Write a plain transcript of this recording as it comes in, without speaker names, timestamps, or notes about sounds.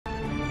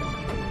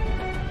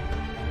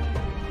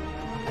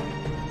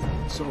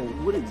So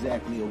what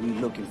exactly are we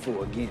looking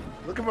for again?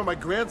 Looking for my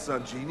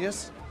grandson,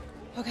 genius.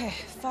 Okay,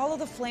 follow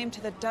the flame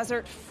to the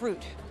desert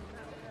fruit.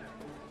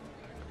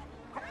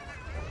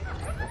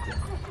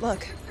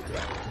 Look.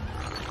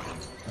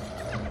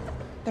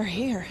 They're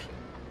here.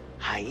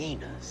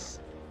 Hyenas.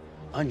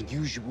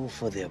 Unusual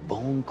for their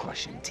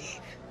bone-crushing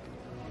teeth.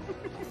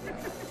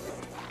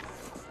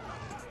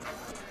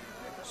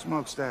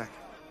 Smokestack.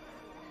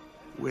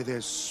 Where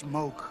there's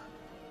smoke.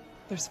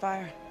 There's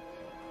fire.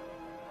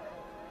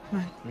 Come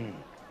on.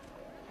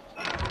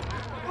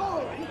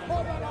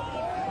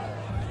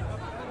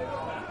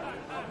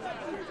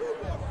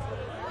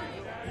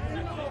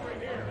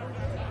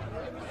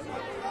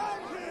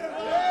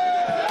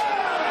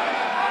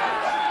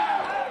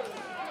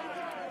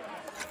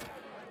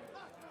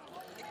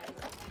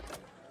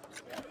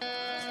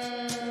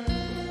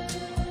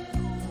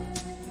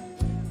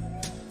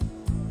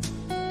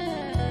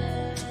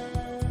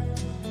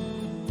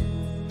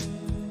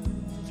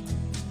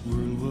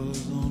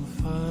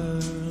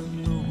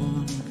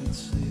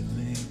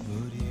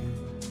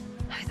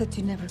 I thought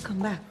you'd never come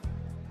back.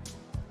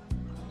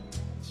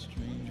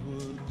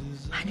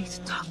 I need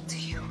to talk to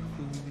you.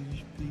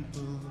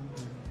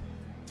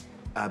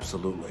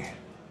 Absolutely.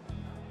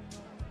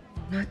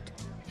 Not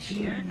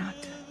here, not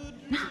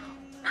now,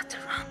 not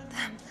around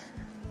them.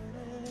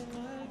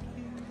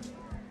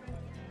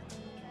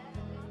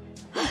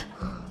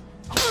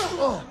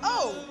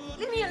 Oh,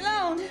 leave me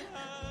alone.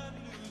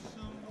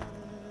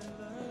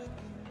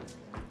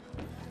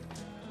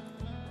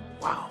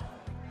 Wow.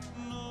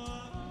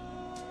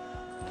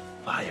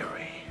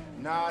 Fiery.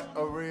 Not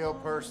a real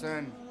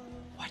person.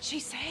 What'd she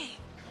say?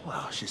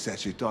 Well, she said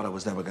she thought I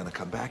was never gonna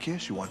come back here.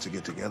 She wants to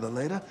get together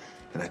later,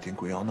 and I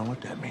think we all know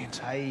what that means.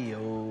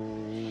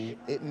 Ayo.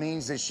 It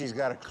means that she's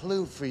got a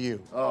clue for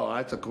you. Oh,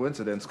 that's a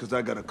coincidence, because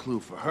I got a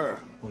clue for her.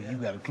 Well, you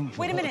got a clue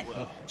for Wait a her. minute.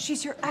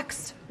 She's your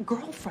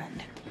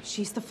ex-girlfriend.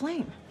 She's the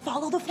flame.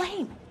 Follow the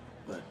flame.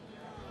 But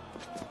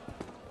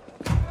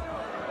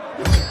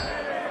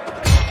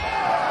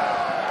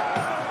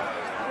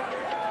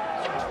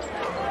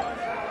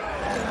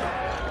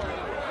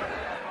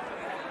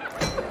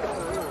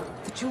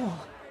The jewel.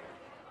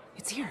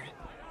 It's here.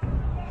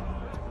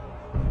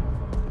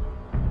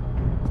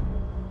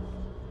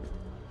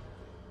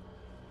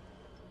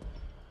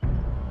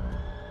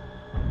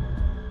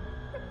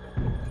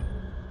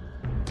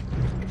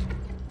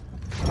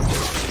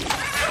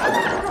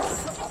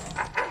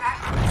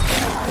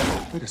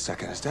 wait a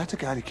second, is that the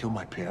guy that killed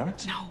my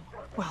parents? No.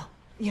 Well,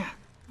 yeah,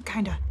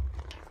 kinda.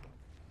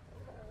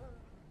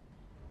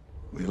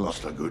 We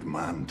lost a good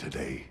man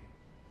today.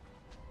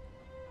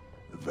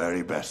 The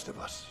very best of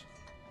us.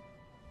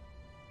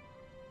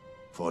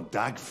 For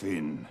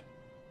Dagfinn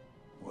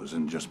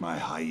wasn't just my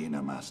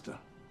hyena master.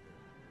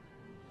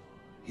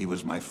 He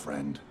was my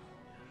friend.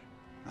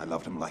 I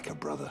loved him like a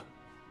brother.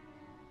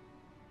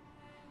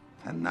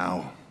 And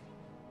now,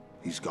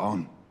 he's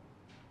gone.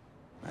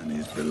 And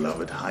his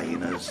beloved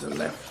hyenas are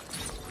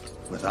left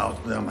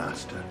without their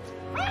master.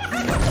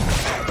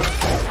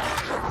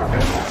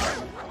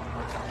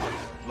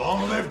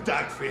 Long live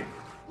Dagfinn!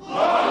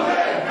 Long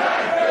live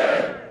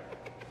Dagfinn!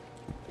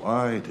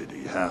 Why did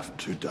he have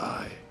to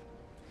die?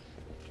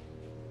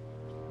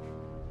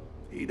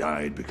 He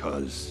died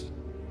because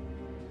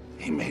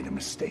he made a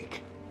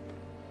mistake.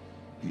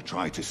 He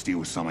tried to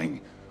steal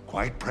something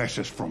quite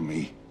precious from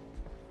me.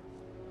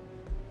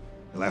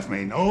 He left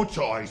me no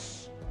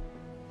choice.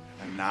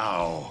 And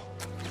now,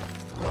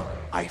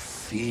 I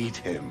feed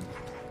him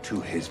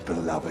to his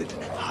beloved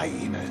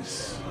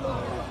hyenas.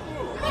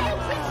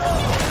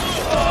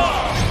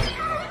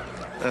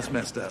 That's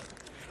messed up.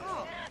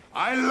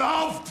 I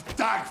loved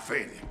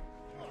Dagfinn.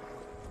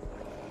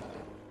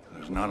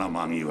 There's none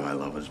among you I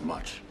love as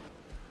much.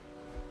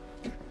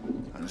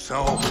 And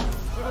so...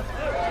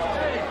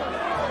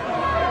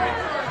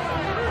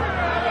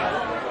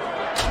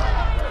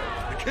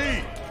 The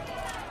key!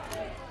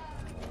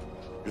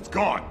 It's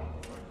gone.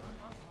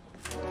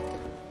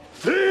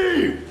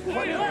 Thief!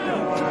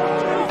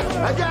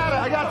 I got it!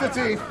 I got the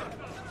thief!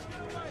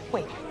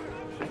 Wait.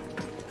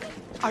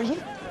 Are you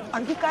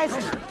guys...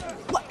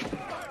 What?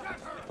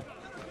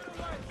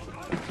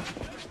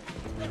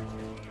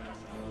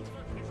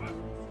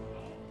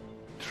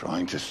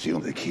 Trying to steal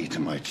the key to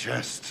my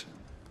chest.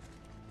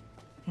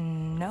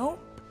 Nope.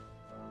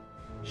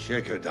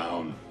 Shake her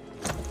down.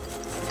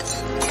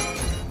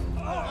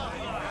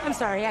 I'm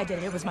sorry, I did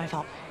it. It was my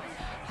fault.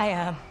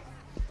 I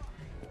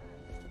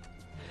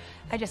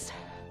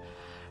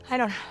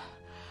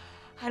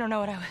don't know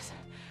what I was.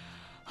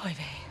 Oy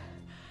vey.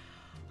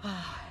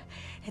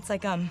 It's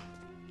like I'm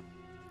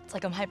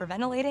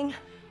hyperventilating.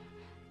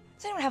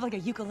 Does anyone have like a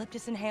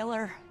eucalyptus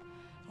inhaler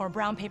or a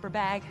brown paper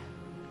bag?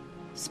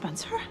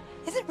 Spencer?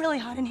 Is it really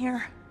hot in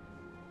here?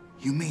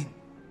 You mean?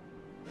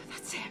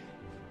 That's him.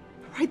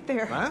 Right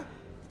there. Huh?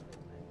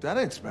 That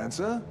ain't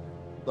Spencer.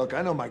 Look,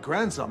 I know my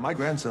grandson. My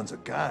grandson's a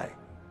guy.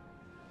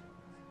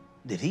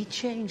 Did he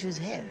change his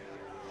hair?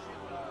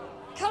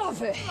 Cut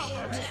off it.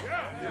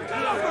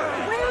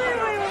 Wait.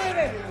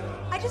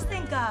 I just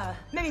think,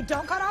 maybe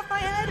don't cut off my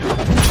head.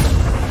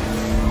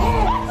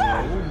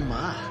 Oh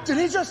my. Did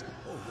he just...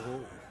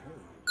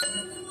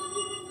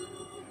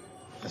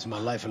 That's my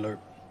life alert.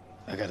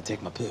 I gotta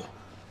take my pill.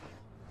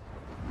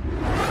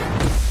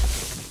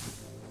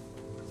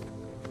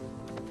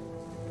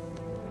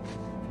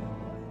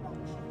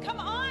 Come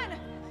on!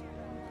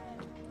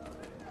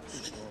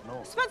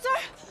 Spencer!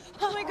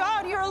 Oh my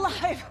God, you're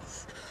alive!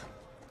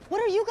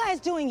 What are you guys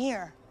doing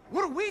here?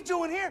 What are we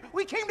doing here?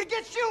 We came to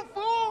get you,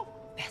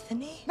 fool!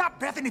 Bethany? Not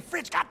Bethany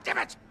Fritz,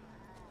 goddammit!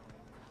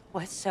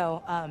 What,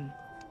 so,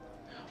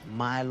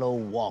 Milo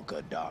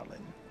Walker,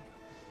 darling.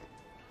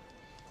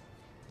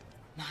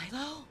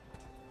 Milo?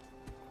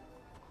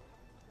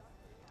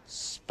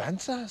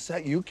 Spencer? Is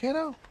that you,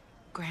 kiddo?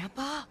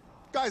 Grandpa?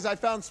 Guys, I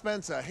found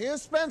Spencer.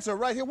 Here's Spencer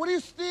right here. What are you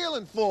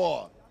stealing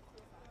for?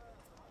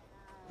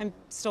 I'm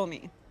still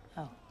me.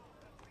 Oh.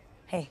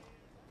 Hey.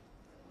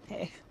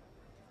 Hey.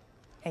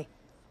 Hey.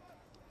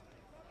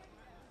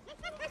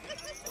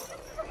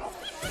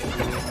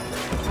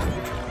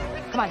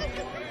 Come on.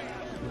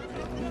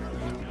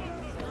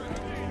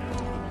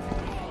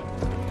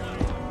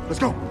 Let's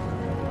go.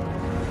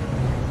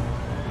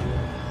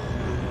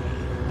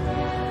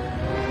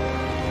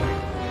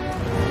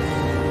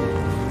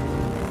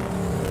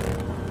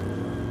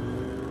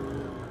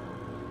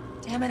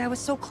 Damn it, I was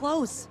so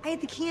close. I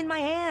had the key in my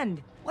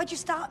hand. Why'd you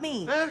stop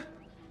me?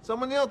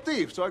 Someone yelled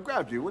thief, so I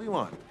grabbed you. What do you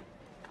want?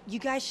 You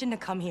guys shouldn't have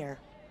come here.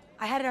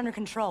 I had it under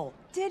control.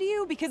 Did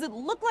you? Because it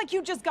looked like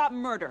you just got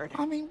murdered.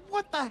 I mean,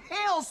 what the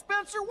hell,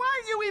 Spencer?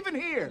 Why are you even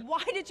here?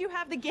 Why did you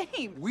have the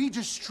game? We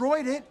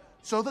destroyed it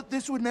so that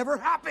this would never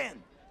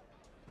happen.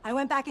 I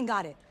went back and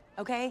got it,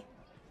 okay?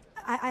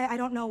 I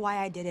don't know why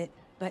I did it,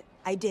 but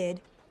I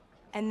did.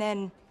 And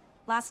then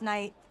last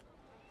night,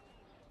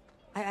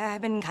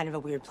 I've been in kind of a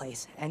weird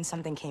place, and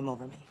something came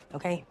over me,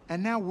 okay?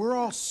 And now we're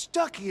all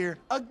stuck here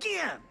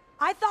again.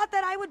 I thought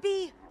that I would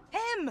be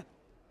him!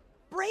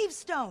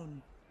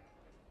 Bravestone!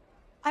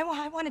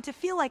 I wanted to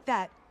feel like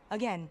that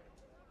again.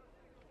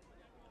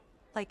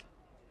 Like,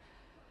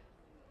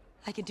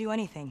 I could do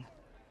anything.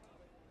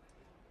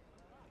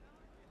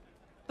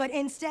 But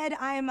instead,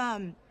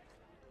 I'm,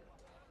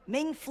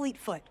 Ming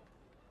Fleetfoot.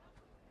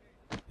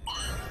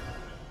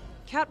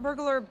 Cat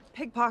burglar,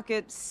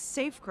 pickpocket,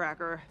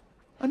 safecracker.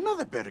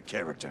 Another better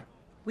character.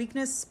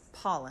 Weakness,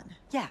 pollen.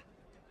 Yeah.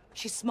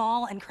 She's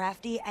small and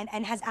crafty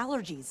and has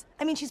allergies.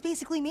 I mean, she's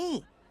basically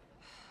me.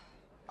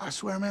 I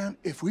swear, man,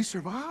 if we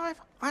survive,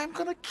 I'm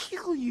gonna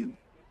kill you.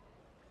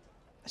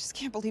 I just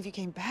can't believe you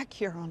came back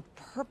here on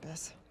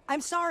purpose.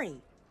 I'm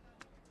sorry.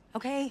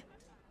 Okay?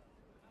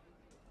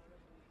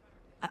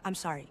 I'm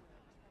sorry.